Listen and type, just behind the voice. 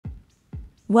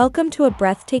Welcome to a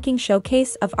breathtaking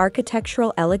showcase of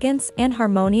architectural elegance and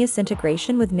harmonious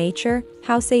integration with nature,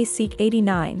 House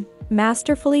AC-89,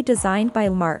 masterfully designed by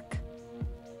LMARQ.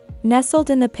 Nestled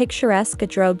in the picturesque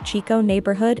Adrogué Chico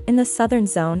neighborhood in the southern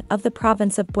zone of the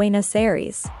province of Buenos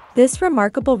Aires, this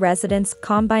remarkable residence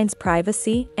combines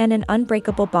privacy and an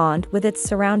unbreakable bond with its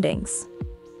surroundings.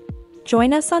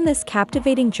 Join us on this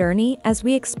captivating journey as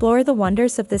we explore the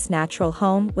wonders of this natural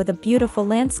home with a beautiful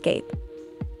landscape.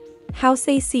 House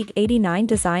AC-89,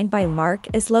 designed by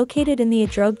LMARQ, is located in the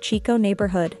Adrogué Chico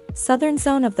neighborhood, southern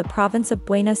zone of the province of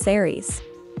Buenos Aires.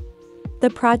 The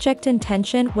project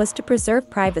intention was to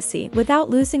preserve privacy without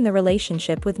losing the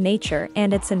relationship with nature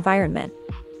and its environment.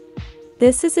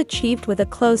 This is achieved with a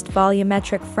closed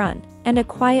volumetric front and a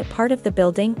quiet part of the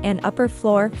building and upper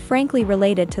floor frankly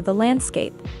related to the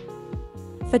landscape.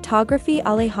 Photography: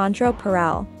 Alejandro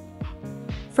Peral.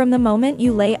 From the moment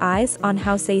you lay eyes on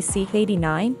House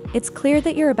AC-89, it's clear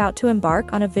that you're about to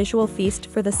embark on a visual feast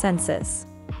for the senses.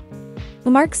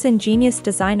 LMARQ's ingenious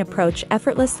design approach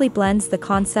effortlessly blends the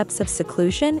concepts of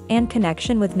seclusion and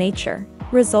connection with nature,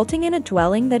 resulting in a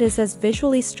dwelling that is as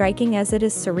visually striking as it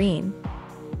is serene.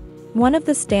 One of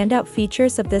the standout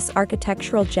features of this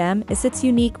architectural gem is its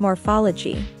unique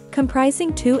morphology,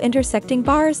 comprising two intersecting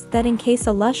bars that encase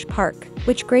a lush park,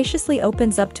 which graciously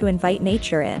opens up to invite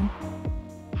nature in.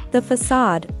 The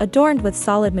façade, adorned with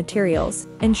solid materials,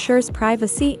 ensures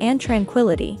privacy and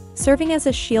tranquility, serving as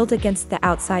a shield against the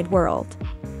outside world.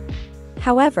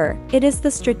 However, it is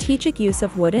the strategic use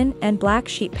of wooden and black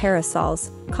sheet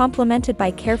parasols, complemented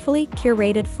by carefully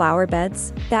curated flower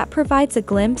beds, that provides a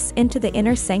glimpse into the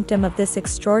inner sanctum of this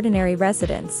extraordinary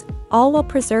residence, all while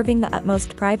preserving the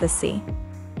utmost privacy.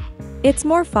 Its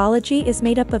morphology is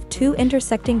made up of two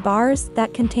intersecting bars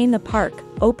that contain the park,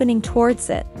 opening towards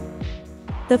it.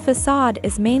 The façade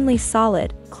is mainly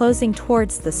solid, closing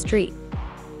towards the street.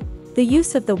 The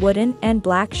use of the wooden and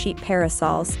black sheet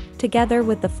parasols, together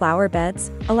with the flower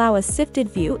beds, allow a sifted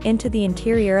view into the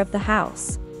interior of the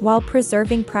house, while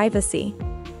preserving privacy.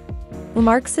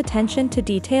 LMARQ's attention to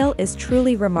detail is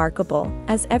truly remarkable,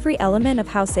 as every element of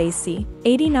House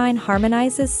AC-89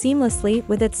 harmonizes seamlessly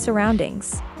with its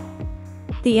surroundings.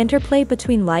 The interplay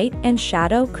between light and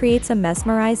shadow creates a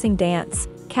mesmerizing dance,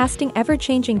 casting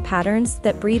ever-changing patterns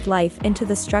that breathe life into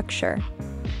the structure.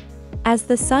 As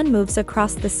the sun moves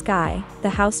across the sky, the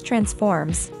house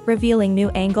transforms, revealing new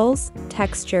angles,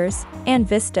 textures, and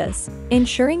vistas,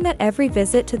 ensuring that every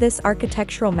visit to this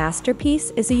architectural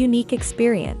masterpiece is a unique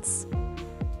experience.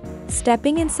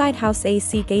 Stepping inside House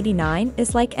AC-89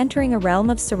 is like entering a realm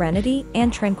of serenity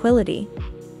and tranquility.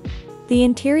 The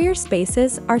interior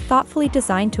spaces are thoughtfully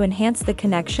designed to enhance the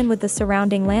connection with the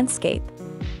surrounding landscape.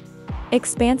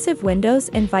 Expansive windows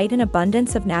invite an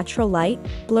abundance of natural light,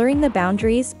 blurring the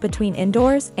boundaries between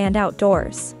indoors and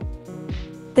outdoors.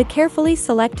 The carefully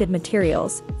selected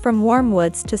materials, from warm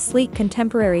woods to sleek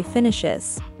contemporary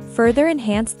finishes, further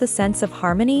enhance the sense of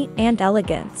harmony and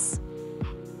elegance.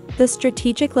 The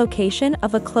strategic location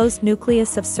of a closed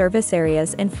nucleus of service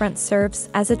areas in front serves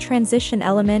as a transition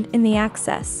element in the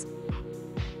access.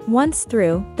 Once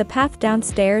through, the path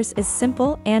downstairs is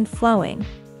simple and flowing.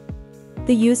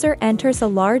 The user enters a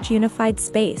large unified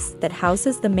space that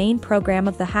houses the main program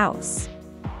of the house.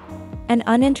 An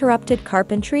uninterrupted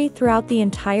carpentry throughout the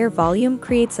entire volume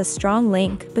creates a strong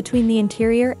link between the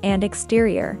interior and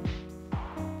exterior.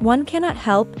 One cannot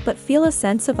help but feel a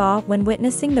sense of awe when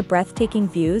witnessing the breathtaking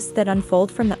views that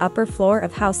unfold from the upper floor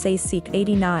of House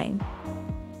AC-89.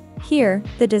 Here,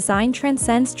 the design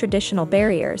transcends traditional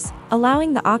barriers,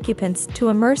 allowing the occupants to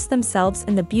immerse themselves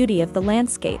in the beauty of the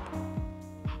landscape.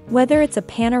 Whether it's a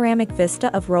panoramic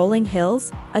vista of rolling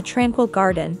hills, a tranquil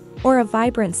garden, or a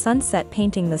vibrant sunset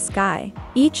painting the sky,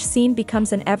 each scene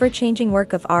becomes an ever-changing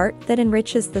work of art that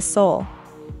enriches the soul.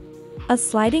 A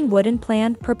sliding wooden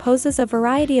plan proposes a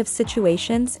variety of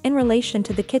situations in relation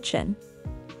to the kitchen.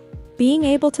 Being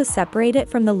able to separate it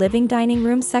from the living dining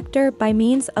room sector by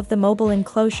means of the mobile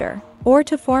enclosure, or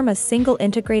to form a single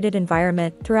integrated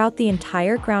environment throughout the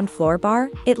entire ground floor bar,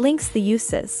 it links the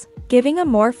uses, giving a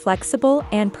more flexible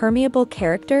and permeable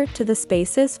character to the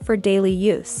spaces for daily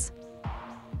use.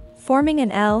 Forming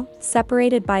an L,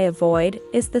 separated by a void,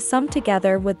 is the sum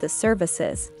together with the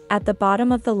services, at the bottom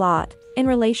of the lot, in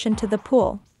relation to the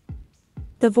pool.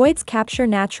 The voids capture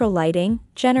natural lighting,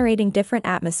 generating different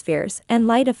atmospheres and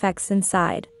light effects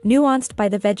inside, nuanced by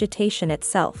the vegetation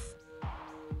itself.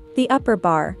 The upper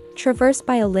bar, traversed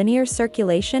by a linear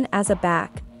circulation as a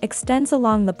back, extends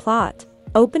along the plot,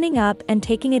 opening up and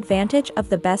taking advantage of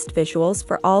the best visuals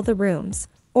for all the rooms,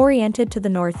 oriented to the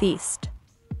northeast.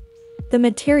 The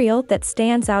material that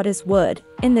stands out is wood,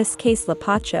 in this case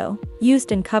lapacho,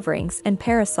 used in coverings and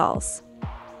parasols.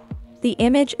 The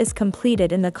image is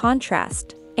completed in the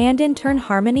contrast, and in turn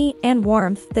harmony and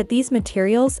warmth that these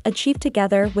materials achieve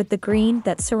together with the green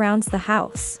that surrounds the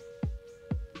house.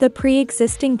 The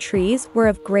pre-existing trees were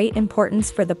of great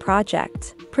importance for the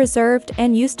project, preserved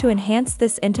and used to enhance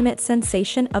this intimate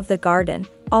sensation of the garden,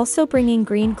 also bringing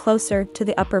green closer to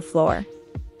the upper floor.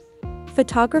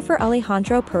 Photographer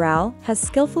Alejandro Peral has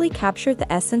skillfully captured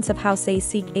the essence of House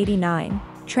AC-89,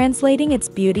 translating its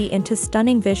beauty into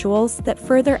stunning visuals that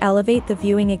further elevate the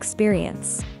viewing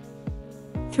experience.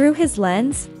 Through his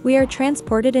lens, we are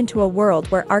transported into a world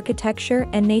where architecture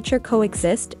and nature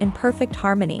coexist in perfect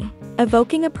harmony,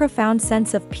 evoking a profound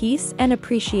sense of peace and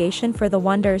appreciation for the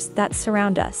wonders that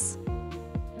surround us.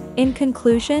 In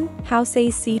conclusion, House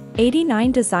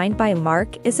AC-89 designed by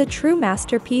LMARQ is a true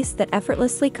masterpiece that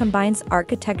effortlessly combines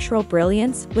architectural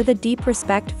brilliance with a deep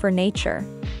respect for nature.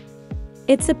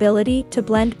 Its ability to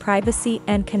blend privacy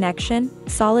and connection,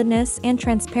 solidness and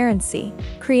transparency,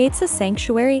 creates a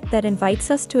sanctuary that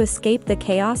invites us to escape the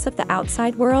chaos of the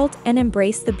outside world and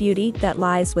embrace the beauty that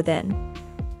lies within.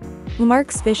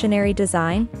 LMARQ's visionary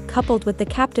design, coupled with the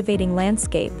captivating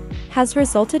landscape, has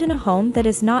resulted in a home that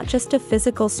is not just a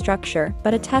physical structure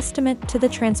but a testament to the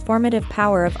transformative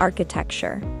power of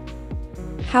architecture.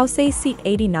 House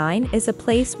AC-89 is a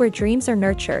place where dreams are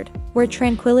nurtured, where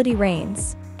tranquility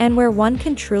reigns, and where one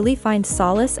can truly find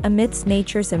solace amidst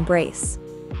nature's embrace.